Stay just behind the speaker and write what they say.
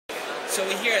So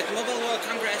we're here at Mobile World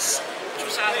Congress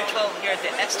 2012 here at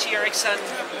the ST-Ericsson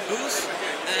booth,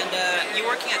 and you're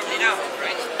working at Linaro,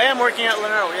 right? I am working at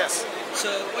Linaro, yes.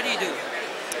 So what do you do?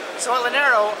 So at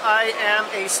Linaro, I am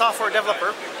a software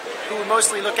developer who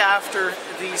mostly look after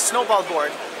the Snowball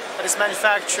board that is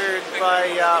manufactured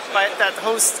that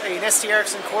hosts an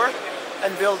ST-Ericsson core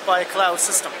and built by a cloud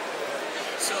system.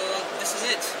 So this is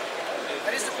it?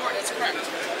 That is the board, that's correct.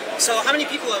 So how many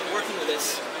people are working with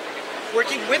this?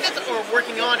 Working with it or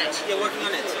working on it? Yeah, working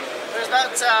on it. There's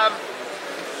about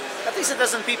at least a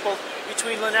dozen people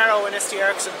between Linaro and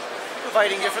ST-Ericsson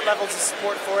providing different levels of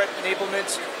support for it,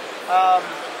 enablement.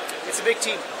 It's a big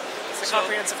team. It's a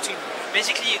comprehensive team.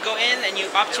 Basically, you go in and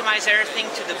you optimize everything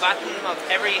to the button of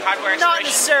every hardware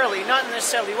expression? Not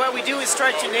necessarily. What we do is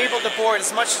try to enable the board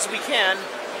as much as we can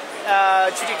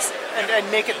and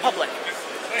make it public.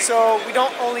 So we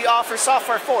don't only offer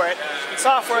software for it.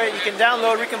 Software you can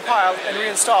download, recompile, and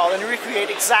reinstall, and recreate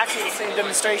exactly the same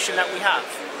demonstration that we have.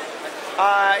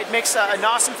 It makes an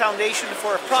awesome foundation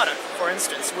for a product, for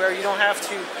instance, where you don't have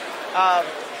to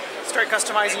start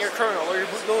customizing your kernel or your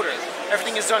bootloader.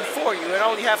 Everything is done for you, and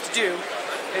all you have to do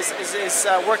is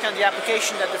work on the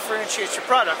application that differentiates your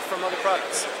product from other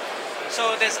products.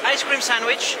 So this ice cream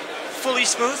sandwich, fully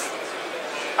smooth?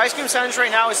 Ice cream sandwich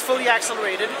right now is fully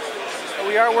accelerated.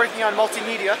 We are working on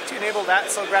multimedia to enable that,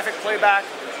 so graphic playback,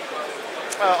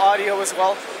 audio as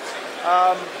well.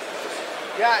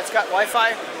 Yeah, it's got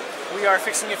Wi-Fi. We are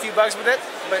fixing a few bugs with it,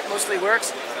 but it mostly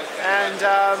works. And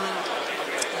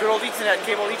good old Ethernet,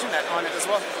 cable Ethernet on it as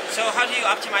well. So how do you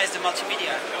optimize the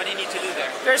multimedia? What do you need to do there?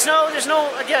 There's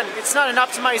no, again, it's not an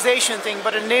optimization thing,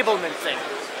 but an enablement thing.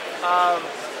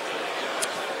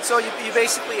 So you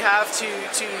basically have to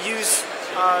use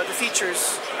the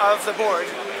features of the board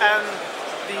and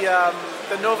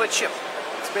the Nova chip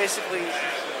to basically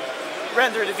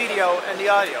render the video and the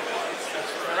audio.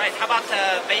 Alright, how about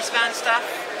the baseband stuff?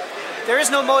 There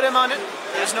is no modem on it.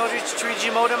 There's no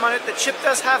 3G modem on it. The chip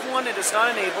does have one, it is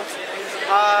not enabled.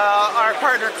 Our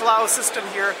partner Cloud System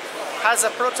here has a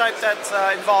prototype that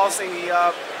involves a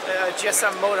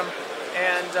GSM modem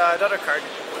and another card.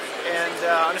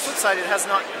 And on the flip side, it has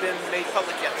not been made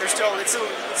public yet. It's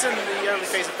in the early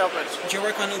phase of development. Do you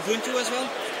work on Ubuntu as well?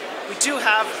 We do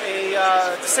have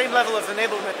the same level of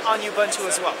enablement on Ubuntu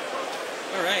as well.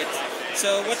 All right.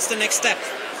 So what's the next step?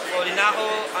 Well, Linaro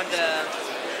on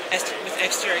with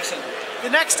ST-Ericsson. The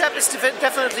next step is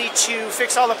definitely to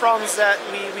fix all the problems that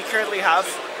we currently have.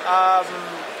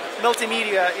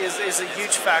 Multimedia is a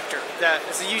huge factor. That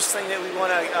is a huge thing that we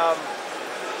want to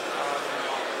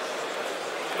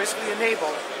basically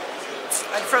enable.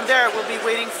 And from there, we'll be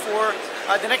waiting for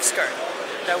the next card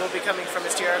that will be coming from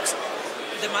ST-Ericsson.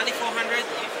 The A9500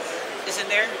 is in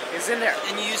there? Is in there.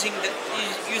 And you're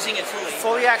using it fully?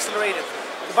 Fully accelerated.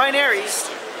 The binaries,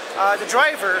 the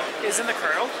driver is in the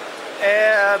kernel,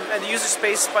 and the user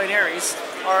space binaries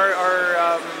are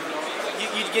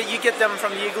you get them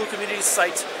from the Eagle Community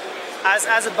site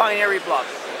as a binary blob.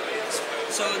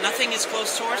 So nothing is closed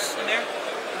source in there?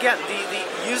 Again,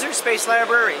 the user space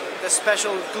library, the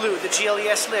special glue, the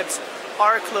GLES libs,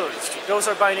 are closed. Those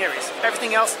are binaries.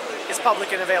 Everything else is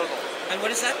public and available. And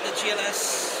what is that, the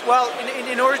GLS? Well,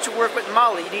 in order to work with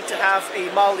Mali, you need to have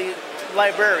a Mali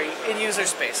library in user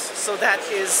space. So that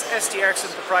is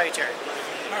ST-Ericsson proprietary.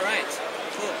 All right,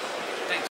 cool.